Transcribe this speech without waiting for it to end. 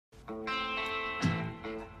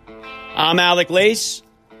I'm Alec Lace.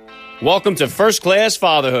 Welcome to First Class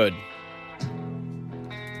Fatherhood.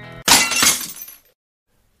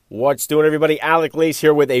 What's doing, everybody? Alec Lace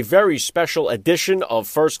here with a very special edition of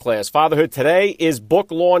First Class Fatherhood. Today is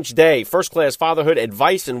book launch day. First Class Fatherhood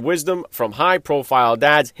Advice and Wisdom from High-Profile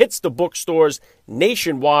Dads hits the bookstores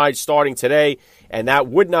nationwide starting today, and that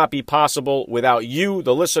would not be possible without you,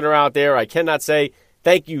 the listener out there. I cannot say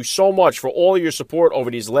thank you so much for all of your support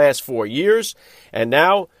over these last 4 years. And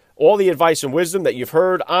now, all the advice and wisdom that you've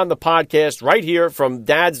heard on the podcast right here from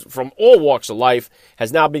dads from all walks of life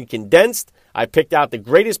has now been condensed. I picked out the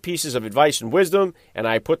greatest pieces of advice and wisdom, and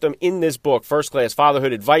I put them in this book, First Class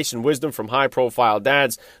Fatherhood, Advice and Wisdom from High-Profile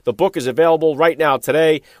Dads. The book is available right now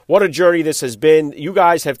today. What a journey this has been. You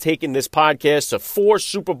guys have taken this podcast to 4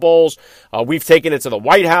 Super Bowls. We've taken it to the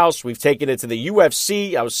White House. We've taken it to the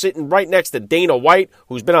UFC. I was sitting right next to Dana White,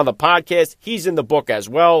 who's been on the podcast. He's in the book as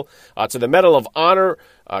well. To the Medal of Honor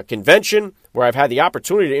convention, where I've had the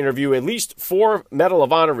opportunity to interview at least 4 Medal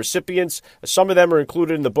of Honor recipients. Some of them are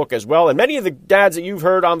included in the book as well. And many of the dads that you've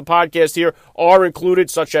heard on the podcast here are included,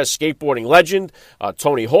 such as skateboarding legend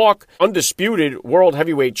Tony Hawk, undisputed world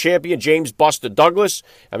heavyweight champion James Buster Douglas.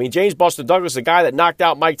 I mean, James Buster Douglas, the guy that knocked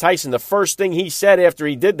out Mike Tyson, the first thing he said after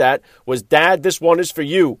he did that was, "Dad, this one is for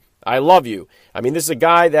you. I love you." I mean, this is a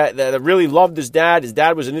guy that really loved his dad. His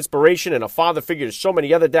dad was an inspiration and a father figure to so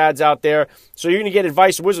many other dads out there. So you're going to get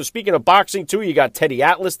advice and wisdom. Speaking of boxing, too, you got Teddy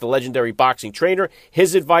Atlas, the legendary boxing trainer.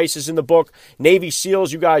 His advice is in the book. Navy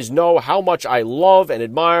SEALs, you guys know how much I love and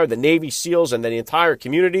admire the Navy SEALs and the entire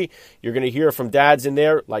community. You're going to hear from dads in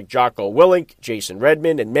there like Jocko Willink, Jason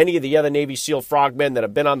Redmond, and many of the other Navy SEAL frogmen that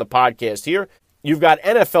have been on the podcast here. You've got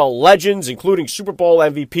NFL legends, including Super Bowl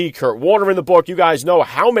MVP Kurt Warner in the book. You guys know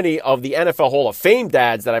how many of the NFL Hall of Fame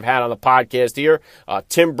dads that I've had on the podcast here.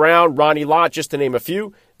 Tim Brown, Ronnie Lott, just to name a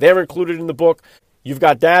few. They're included in the book. You've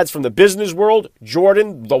got dads from the business world.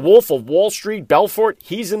 Jordan, the Wolf of Wall Street, Belfort.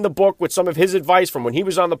 He's in the book with some of his advice from when he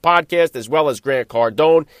was on the podcast, as well as Grant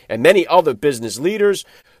Cardone and many other business leaders.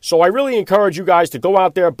 So I really encourage you guys to go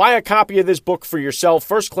out there, buy a copy of this book for yourself,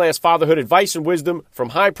 First Class Fatherhood, Advice and Wisdom from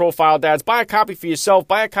High-Profile Dads. Buy a copy for yourself.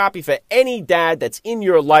 Buy a copy for any dad that's in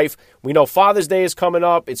your life. We know Father's Day is coming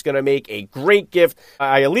up. It's going to make a great gift.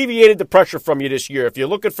 I alleviated the pressure from you this year. If you're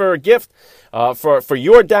looking for a gift for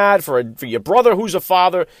your dad, for your brother who's a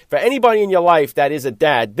father, for anybody in your life that is a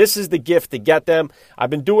dad, this is the gift to get them. I've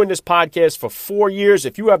been doing this podcast for 4 years.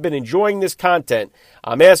 If you have been enjoying this content,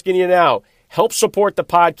 I'm asking you now, help support the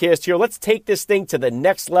podcast here. Let's take this thing to the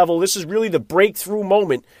next level. This is really the breakthrough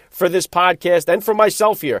moment for this podcast and for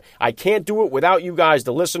myself here. I can't do it without you guys,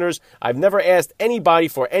 the listeners. I've never asked anybody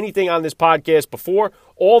for anything on this podcast before.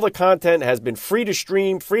 All the content has been free to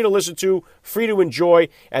stream, free to listen to, free to enjoy,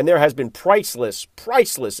 and there has been priceless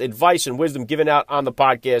advice and wisdom given out on the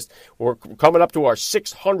podcast. We're coming up to our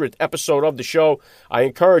 600th episode of the show. I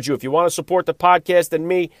encourage you, if you want to support the podcast and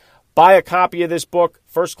me, buy a copy of this book,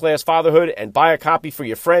 First Class Fatherhood, and buy a copy for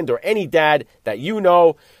your friend or any dad that you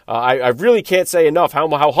know. I really can't say enough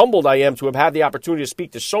how humbled I am to have had the opportunity to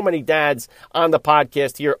speak to so many dads on the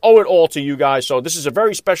podcast here. Owe it all to you guys. So this is a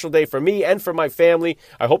very special day for me and for my family.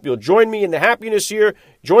 I hope you'll join me in the happiness here.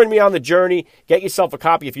 Join me on the journey. Get yourself a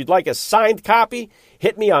copy. If you'd like a signed copy,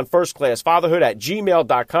 hit me on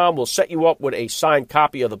firstclassfatherhood@gmail.com. We'll set you up with a signed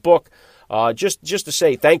copy of the book. Just to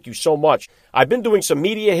say thank you so much. I've been doing some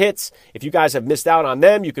media hits. If you guys have missed out on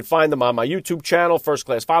them, you can find them on my YouTube channel, First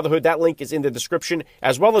Class Fatherhood. That link is in the description,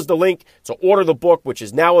 as well as the link to order the book, which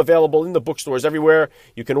is now available in the bookstores everywhere.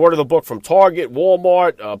 You can order the book from Target,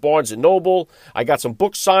 Walmart, Barnes & Noble. I got some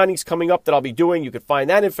book signings coming up that I'll be doing. You can find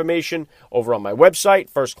that information over on my website,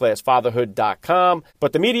 firstclassfatherhood.com.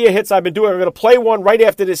 But the media hits I've been doing, I'm going to play one right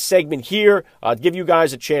after this segment here, give you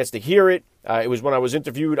guys a chance to hear it. It was when I was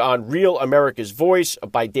interviewed on Real America's Voice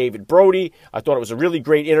by David Brody. I thought it was a really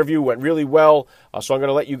great interview, went really well, so I'm going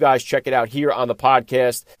to let you guys check it out here on the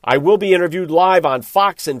podcast. I will be interviewed live on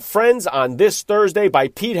Fox and Friends on this Thursday by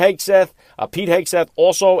Pete Hegseth. Pete Hegseth,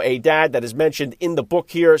 also a dad that is mentioned in the book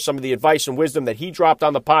here, some of the advice and wisdom that he dropped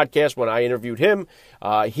on the podcast when I interviewed him.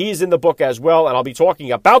 He's in the book as well, and I'll be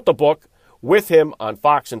talking about the book with him on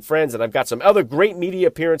Fox and Friends, and I've got some other great media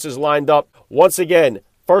appearances lined up. Once again,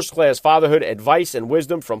 First Class Fatherhood, Advice and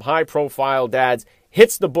Wisdom from High-Profile Dads.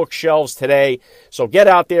 hits the bookshelves today. So get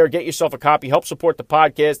out there, get yourself a copy, help support the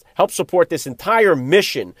podcast, help support this entire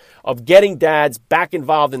mission of getting dads back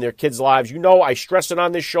involved in their kids' lives. You know, I stress it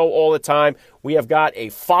on this show all the time. We have got a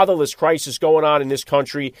fatherless crisis going on in this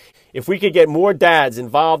country. If we could get more dads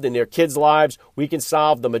involved in their kids' lives, we can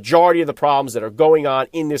solve the majority of the problems that are going on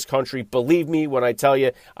in this country. Believe me when I tell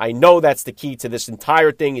you, I know that's the key to this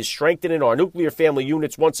entire thing, is strengthening our nuclear family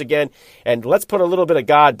units once again. And let's put a little bit of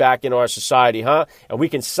God back in our society, huh? And we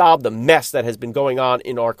can solve the mess that has been going on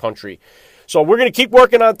in our country. So we're going to keep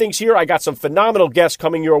working on things here. I got some phenomenal guests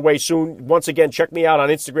coming your way soon. Once again, check me out on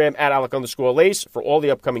Instagram at Alec_Lace for all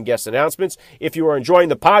the upcoming guest announcements. If you are enjoying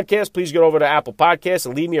the podcast, please get over to Apple Podcasts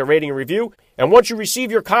and leave me a rating and review. And once you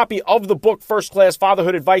receive your copy of the book, First Class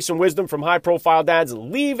Fatherhood Advice and Wisdom from High Profile Dads,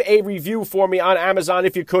 leave a review for me on Amazon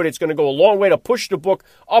if you could. It's going to go a long way to push the book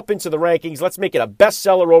up into the rankings. Let's make it a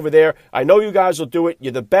bestseller over there. I know you guys will do it.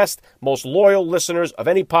 You're the best, most loyal listeners of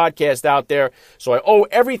any podcast out there. So I owe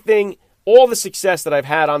everything, all the success that I've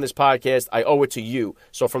had on this podcast, I owe it to you.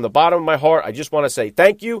 So from the bottom of my heart, I just want to say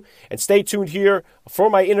thank you, and stay tuned here for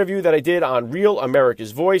my interview that I did on Real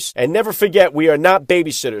America's Voice. And never forget, we are not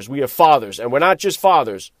babysitters. We are fathers, and we're not just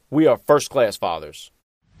fathers. We are first-class fathers.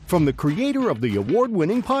 From the creator of the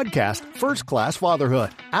award-winning podcast, First Class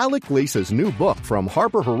Fatherhood, Alec Lace's new book from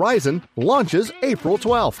Harper Horizon launches April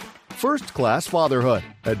 12th. First Class Fatherhood,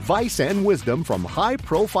 Advice and Wisdom from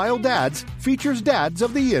High-Profile Dads features dads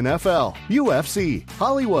of the NFL, UFC,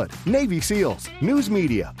 Hollywood, Navy SEALs, news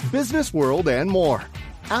media, business world, and more.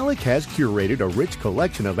 Alec has curated a rich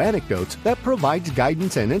collection of anecdotes that provides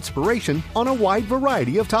guidance and inspiration on a wide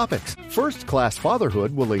variety of topics. First Class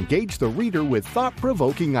Fatherhood will engage the reader with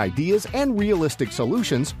thought-provoking ideas and realistic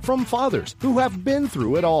solutions from fathers who have been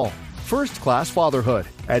through it all. First Class Fatherhood,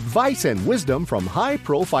 Advice and Wisdom from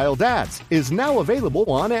High-Profile Dads is now available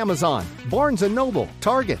on Amazon, Barnes & Noble,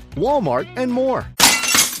 Target, Walmart, and more.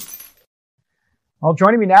 Well,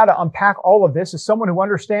 joining me now to unpack all of this is someone who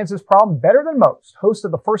understands this problem better than most, host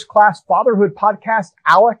of the First Class Fatherhood podcast,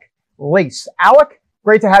 Alec Lace. Alec,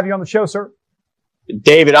 great to have you on the show, sir.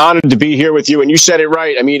 David, honored to be here with you. And you said it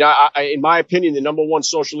right. I mean, in my opinion, the number one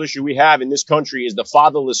social issue we have in this country is the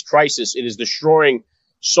fatherless crisis. It is destroying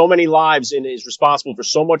so many lives and is responsible for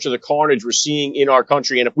so much of the carnage we're seeing in our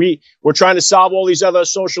country. And if we're trying to solve all these other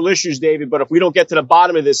social issues, David, but if we don't get to the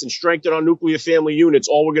bottom of this and strengthen our nuclear family units,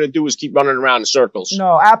 all we're going to do is keep running around in circles.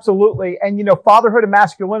 No, absolutely. And, you know, fatherhood and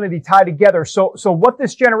masculinity tie together. So what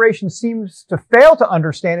this generation seems to fail to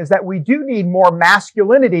understand is that we do need more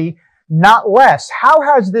masculinity, not less. How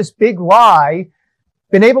has this big lie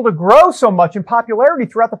been able to grow so much in popularity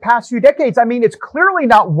throughout the past few decades? I mean, it's clearly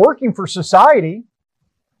not working for society.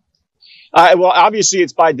 Well, obviously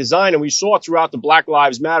it's by design, and we saw throughout the Black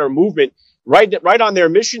Lives Matter movement, right on their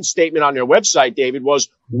mission statement on their website, David, was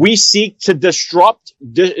we seek to destroy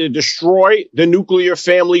the nuclear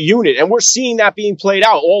family unit. And we're seeing that being played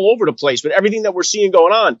out all over the place. But everything that we're seeing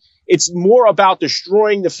going on, it's more about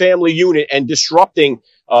destroying the family unit and disrupting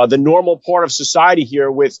the normal part of society here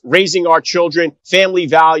with raising our children, family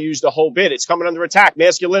values, the whole bit. It's coming under attack.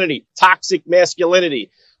 Masculinity, toxic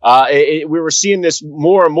masculinity. We were seeing this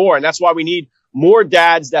more and more, and that's why we need more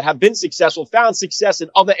dads that have been successful, found success in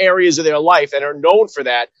other areas of their life and are known for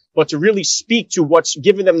that, but to really speak to what's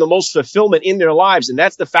given them the most fulfillment in their lives. And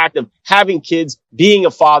that's the fact of having kids, being a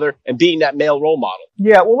father, and being that male role model.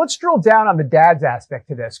 Yeah, well, let's drill down on the dad's aspect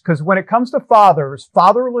to this, because when it comes to fathers,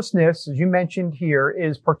 fatherlessness, as you mentioned here,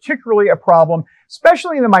 is particularly a problem,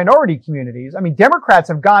 especially in the minority communities. I mean, Democrats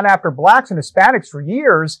have gone after blacks and Hispanics for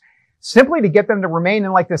years, simply to get them to remain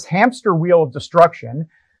in like this hamster wheel of destruction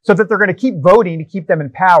so that they're going to keep voting to keep them in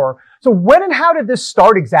power. So when and how did this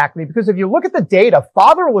start exactly? Because if you look at the data,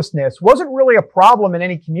 fatherlessness wasn't really a problem in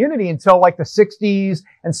any community until like the 60s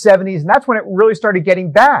and 70s. And that's when it really started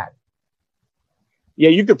getting bad. Yeah,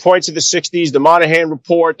 you could point to the 60s, the Monahan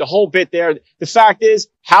Report, the whole bit there. The fact is,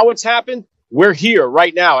 how it's happened, we're here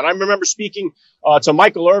right now. And I remember speaking to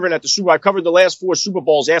Michael Irvin at the Super Bowl. I covered the last 4 Super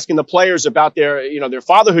Bowls, asking the players about their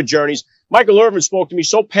fatherhood journeys. Michael Irvin spoke to me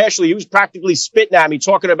so passionately. He was practically spitting at me,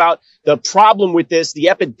 talking about the problem with this, the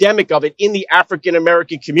epidemic of it in the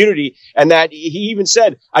African-American community. And that he even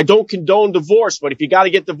said, I don't condone divorce, but if you got to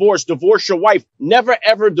get divorced, divorce your wife. Never,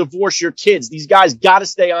 ever divorce your kids. These guys got to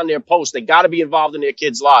stay on their post. They got to be involved in their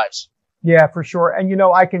kids' lives. Yeah, for sure. And, you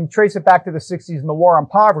know, I can trace it back to the 60s and the war on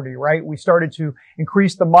poverty, right? We started to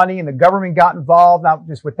increase the money and the government got involved, not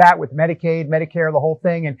just with that, with Medicaid, Medicare, the whole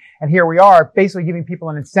thing. And here we are basically giving people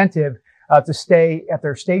an incentive to stay at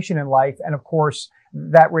their station in life. And of course,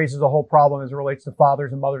 that raises a whole problem as it relates to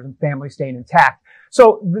fathers and mothers and families staying intact.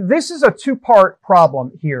 So this is a 2-part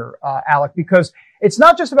problem here, Alec, because it's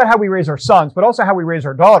not just about how we raise our sons, but also how we raise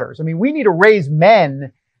our daughters. I mean, we need to raise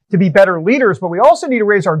men to be better leaders, but we also need to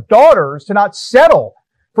raise our daughters to not settle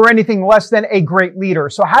for anything less than a great leader.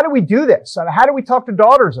 So how do we do this? How do we talk to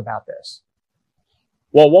daughters about this?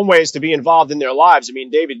 Well, one way is to be involved in their lives. I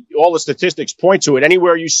mean, David, all the statistics point to it.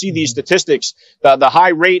 Anywhere you see these statistics, the high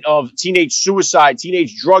rate of teenage suicide,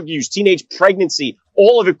 teenage drug use, teenage pregnancy,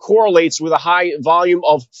 all of it correlates with a high volume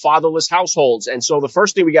of fatherless households. And so the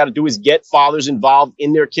first thing we got to do is get fathers involved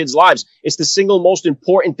in their kids' lives. It's the single most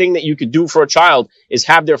important thing that you could do for a child is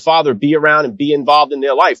have their father be around and be involved in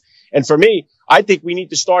their life. And for me, I think we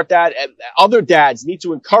need to start that. Other dads need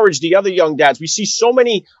to encourage the other young dads. We see so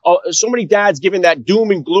many dads giving that doom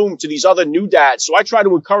and gloom to these other new dads. So I try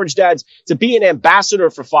to encourage dads to be an ambassador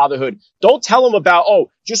for fatherhood. Don't tell them about,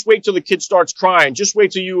 just wait till the kid starts crying. Just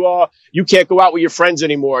wait till you can't go out with your friends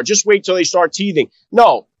anymore. Just wait till they start teething.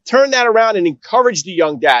 No. Turn that around and encourage the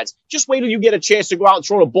young dads. Just wait till you get a chance to go out and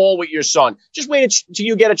throw the ball with your son. Just wait till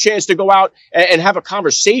you get a chance to go out and have a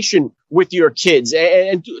conversation with your kids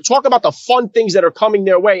and talk about the fun things that are coming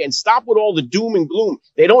their way and stop with all the doom and gloom.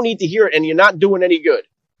 They don't need to hear it, and you're not doing any good.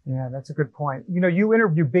 Yeah, that's a good point. You know, you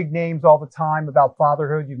interview big names all the time about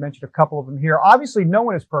fatherhood. You've mentioned a couple of them here. Obviously, no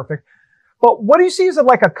one is perfect. But what do you see as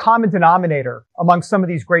like a common denominator among some of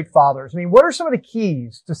these great fathers? I mean, what are some of the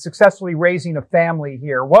keys to successfully raising a family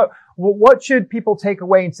here? What should people take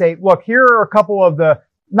away and say, look, here are a couple of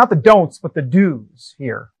not the don'ts, but the do's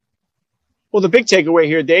here? Well, the big takeaway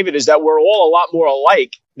here, David, is that we're all a lot more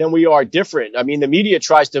alike than we are different. I mean, the media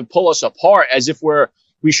tries to pull us apart as if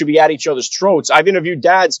we should be at each other's throats. I've interviewed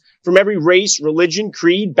dads from every race, religion,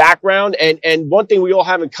 creed, background. And one thing we all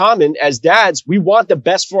have in common as dads, we want the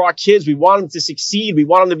best for our kids. We want them to succeed. We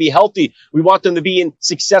want them to be healthy. We want them to be in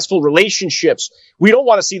successful relationships. We don't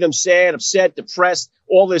want to see them sad, upset, depressed,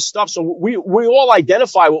 all this stuff. So we all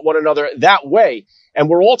identify with one another that way. And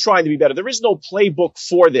we're all trying to be better. There is no playbook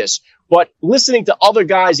for this, but listening to other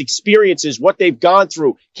guys' experiences, what they've gone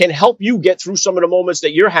through, can help you get through some of the moments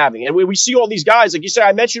that you're having. And we see all these guys, like you say,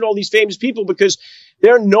 I mentioned all these famous people because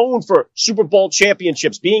they're known for Super Bowl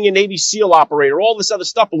championships, being a Navy SEAL operator, all this other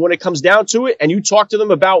stuff. But when it comes down to it, and you talk to them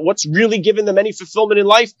about what's really giving them any fulfillment in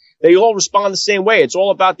life, they all respond the same way. It's all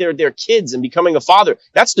about their kids and becoming a father.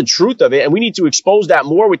 That's the truth of it. And we need to expose that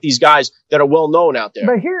more with these guys that are well known out there.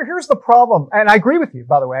 But here's the problem. And I agree with you,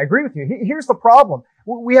 by the way. I agree with you. Here's the problem.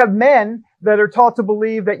 We have men that are taught to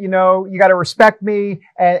believe that, you got to respect me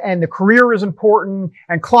and the career is important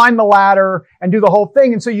and climb the ladder and do the whole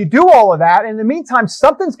thing. And so you do all of that. And in the meantime,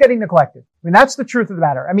 something's getting neglected. I mean, that's the truth of the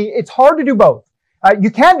matter. I mean, it's hard to do both. You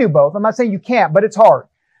can do both. I'm not saying you can't, but it's hard.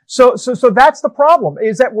 So that's the problem,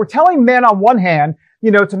 is that we're telling men on one hand,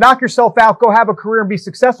 to knock yourself out, go have a career and be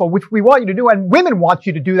successful, which we want you to do. And women want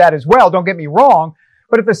you to do that as well. Don't get me wrong.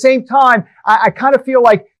 But at the same time, I kind of feel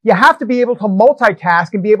like you have to be able to multitask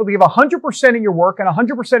and be able to give 100% in your work and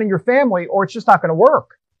 100% in your family, or it's just not going to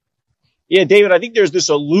work. Yeah, David, I think there's this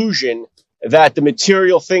illusion that the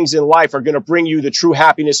material things in life are going to bring you the true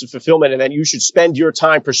happiness and fulfillment, and that you should spend your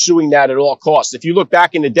time pursuing that at all costs. If you look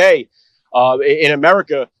back in the day, in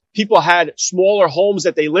America, people had smaller homes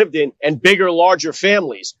that they lived in and bigger, larger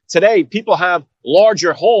families. Today, people have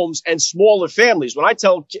larger homes and smaller families. When I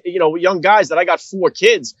tell, young guys that I got 4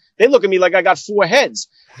 kids, they look at me like I got 4 heads.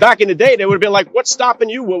 Back in the day, they would have been like, what's stopping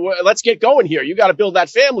you? Let's get going here. You got to build that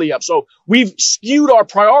family up. So we've skewed our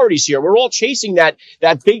priorities here. We're all chasing that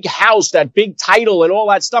big house, that big title and all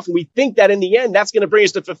that stuff. And we think that in the end, that's going to bring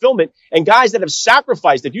us to fulfillment. And guys that have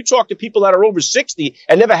sacrificed, if you talk to people that are over 60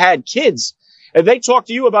 and never had kids, and they talk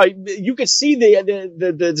to you about, you could see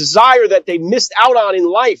the desire that they missed out on in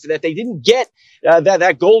life, that they didn't get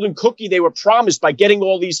that golden cookie they were promised by getting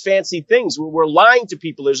all these fancy things. We're lying to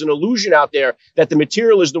people. There's an illusion out there that the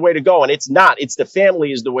material is the way to go, and it's not. It's the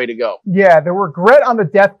family is the way to go. Yeah, the regret on the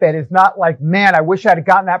deathbed is not like, man, I wish I'd have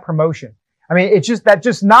gotten that promotion. I mean, it's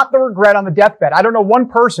just not the regret on the deathbed. I don't know one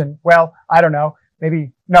person. Well, I don't know.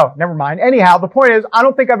 Maybe, no, never mind. Anyhow, the point is, I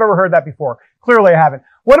don't think I've ever heard that before. Clearly I haven't.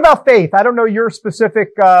 What about faith? I don't know your specific,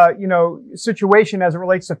 situation as it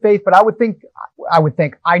relates to faith, but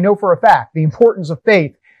I know for a fact the importance of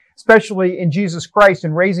faith, especially in Jesus Christ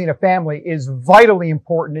and raising a family, is vitally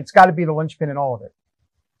important. It's got to be the linchpin in all of it.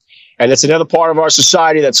 And it's another part of our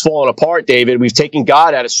society that's fallen apart, David. We've taken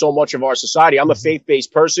God out of so much of our society. I'm a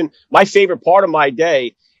faith-based person. My favorite part of my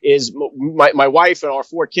day is my wife and our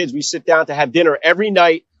 4 kids. We sit down to have dinner every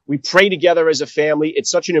night. We pray together as a family. It's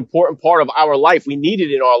such an important part of our life. We need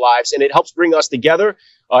it in our lives, and it helps bring us together.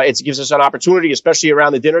 It gives us an opportunity, especially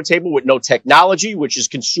around the dinner table with no technology, which has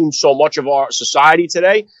consumed so much of our society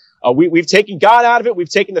today. We've taken God out of it. We've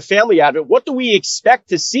taken the family out of it. What do we expect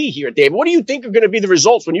to see here, David? What do you think are going to be the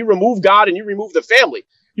results when you remove God and you remove the family?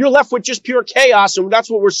 You're left with just pure chaos, and that's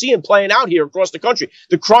what we're seeing playing out here across the country.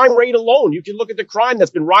 The crime rate alone, you can look at the crime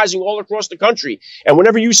that's been rising all across the country. And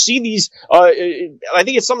whenever you see these, I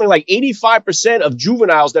think it's something like 85% of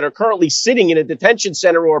juveniles that are currently sitting in a detention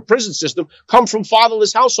center or a prison system come from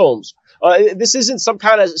fatherless households. This isn't some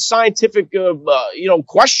kind of scientific,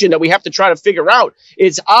 question that we have to try to figure out.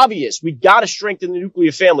 It's obvious. We got to strengthen the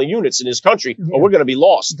nuclear family units in this country, or we're going to be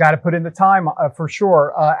lost. You got to put in the time for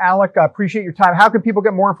sure. Alec, I appreciate your time. How can people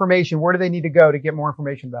get more information? Where do they need to go to get more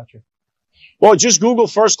information about you? Well, just Google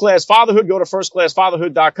First Class Fatherhood. Go to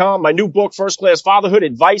firstclassfatherhood.com. My new book, First Class Fatherhood,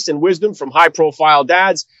 Advice and Wisdom from High-Profile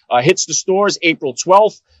Dads, hits the stores April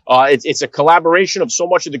 12th. It's a collaboration of so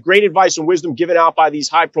much of the great advice and wisdom given out by these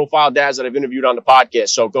high-profile dads that I've interviewed on the podcast.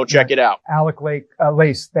 So go check it out. Alec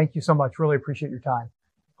Lace, thank you so much. Really appreciate your time.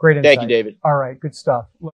 Great insight. Thank you, David. All right, good stuff.